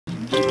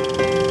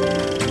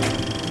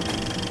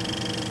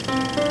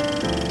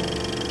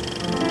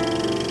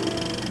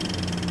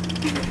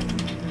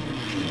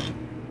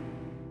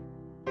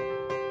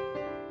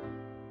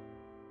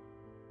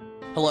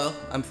Hello,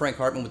 I'm Frank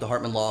Hartman with the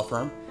Hartman Law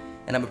Firm,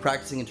 and I'm a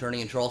practicing attorney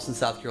in Charleston,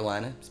 South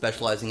Carolina,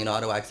 specializing in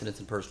auto accidents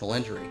and personal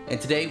injury.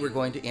 And today we're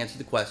going to answer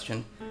the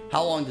question,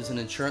 how long does an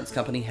insurance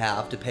company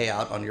have to pay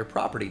out on your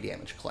property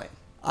damage claim?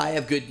 I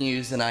have good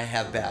news and I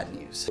have bad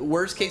news.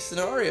 Worst case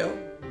scenario,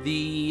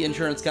 the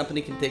insurance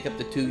company can take up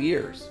to 2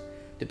 years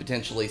to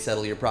potentially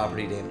settle your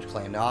property damage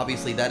claim. Now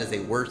obviously that is a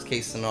worst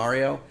case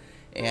scenario,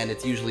 and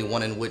it's usually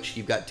one in which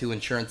you've got two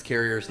insurance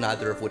carriers,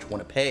 neither of which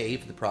want to pay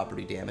for the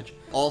property damage.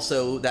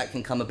 Also, that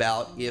can come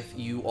about if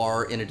you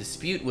are in a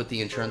dispute with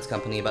the insurance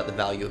company about the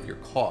value of your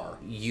car.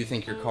 You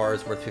think your car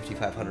is worth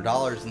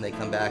 $5,500 and they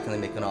come back and they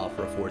make an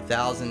offer of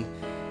 $4,000.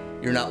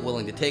 You're not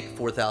willing to take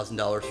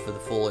 $4,000 for the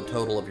full and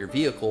total of your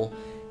vehicle,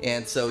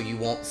 and so you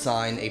won't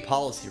sign a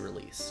policy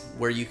release.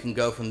 Where you can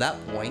go from that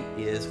point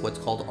is what's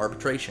called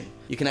arbitration.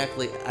 You can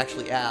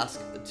actually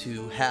ask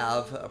to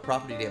have a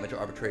property damage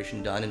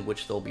arbitration done, in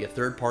which there'll be a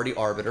third-party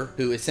arbiter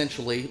who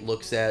essentially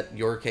looks at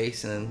your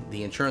case and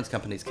the insurance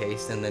company's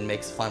case and then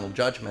makes a final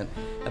judgment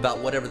about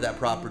whatever that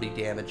property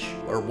damage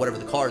or whatever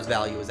the car's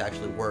value is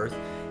actually worth,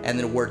 and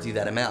then awards you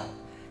that amount.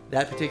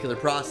 That particular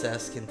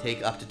process can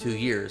take up to 2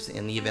 years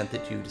in the event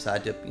that you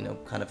decide to,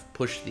 kind of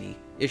push the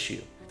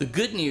issue. The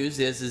good news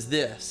is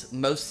this: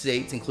 most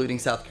states, including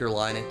South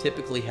Carolina,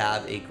 typically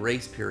have a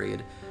grace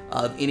period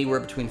of anywhere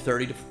between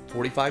 30 to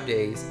 45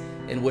 days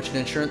in which an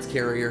insurance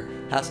carrier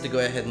has to go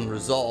ahead and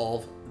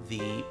resolve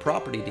the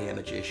property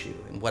damage issue.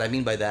 And what I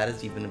mean by that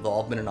is you've been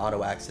involved in an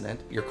auto accident,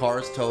 your car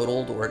is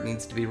totaled or it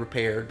needs to be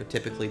repaired, but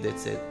typically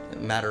it's a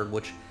matter in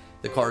which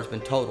the car has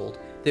been totaled.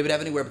 They would have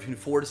anywhere between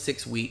 4 to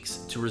 6 weeks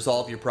to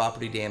resolve your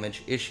property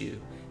damage issue.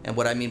 And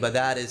what I mean by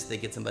that is they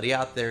get somebody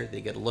out there, they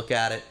get a look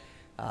at it,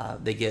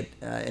 they get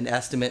an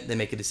estimate, they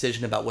make a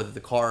decision about whether the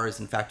car is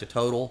in fact a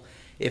total.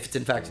 If it's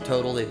in fact a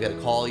total, they've got to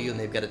call you and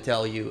they've got to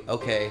tell you,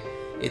 okay,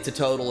 it's a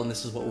total and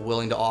this is what we're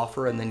willing to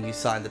offer, and then you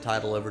sign the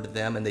title over to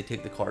them and they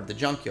take the car to the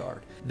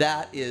junkyard.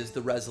 That is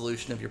the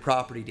resolution of your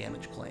property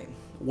damage claim.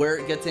 Where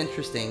it gets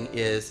interesting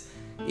is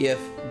if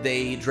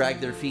they drag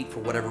their feet for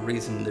whatever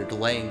reason, they're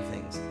delaying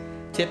things.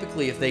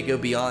 Typically, if they go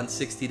beyond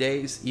 60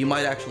 days, you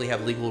might actually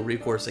have legal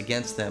recourse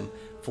against them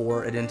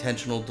for an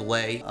intentional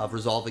delay of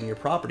resolving your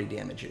property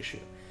damage issue.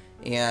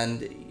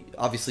 And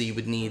obviously you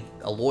would need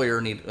a lawyer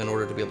in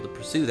order to be able to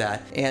pursue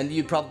that, and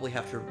you'd probably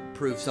have to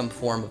prove some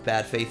form of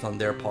bad faith on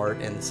their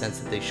part in the sense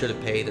that they should have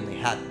paid and they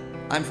hadn't.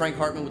 I'm Frank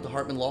Hartman with the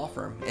Hartman Law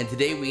Firm, and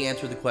today we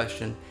answer the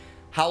question,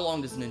 how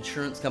long does an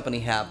insurance company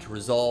have to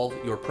resolve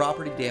your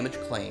property damage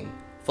claim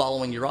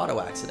following your auto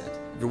accident?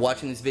 If you're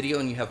watching this video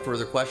and you have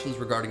further questions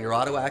regarding your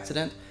auto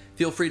accident,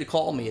 feel free to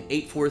call me at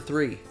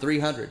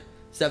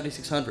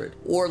 843-300-7600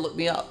 or look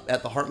me up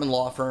at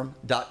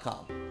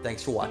thehartmanlawfirm.com.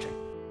 Thanks for watching.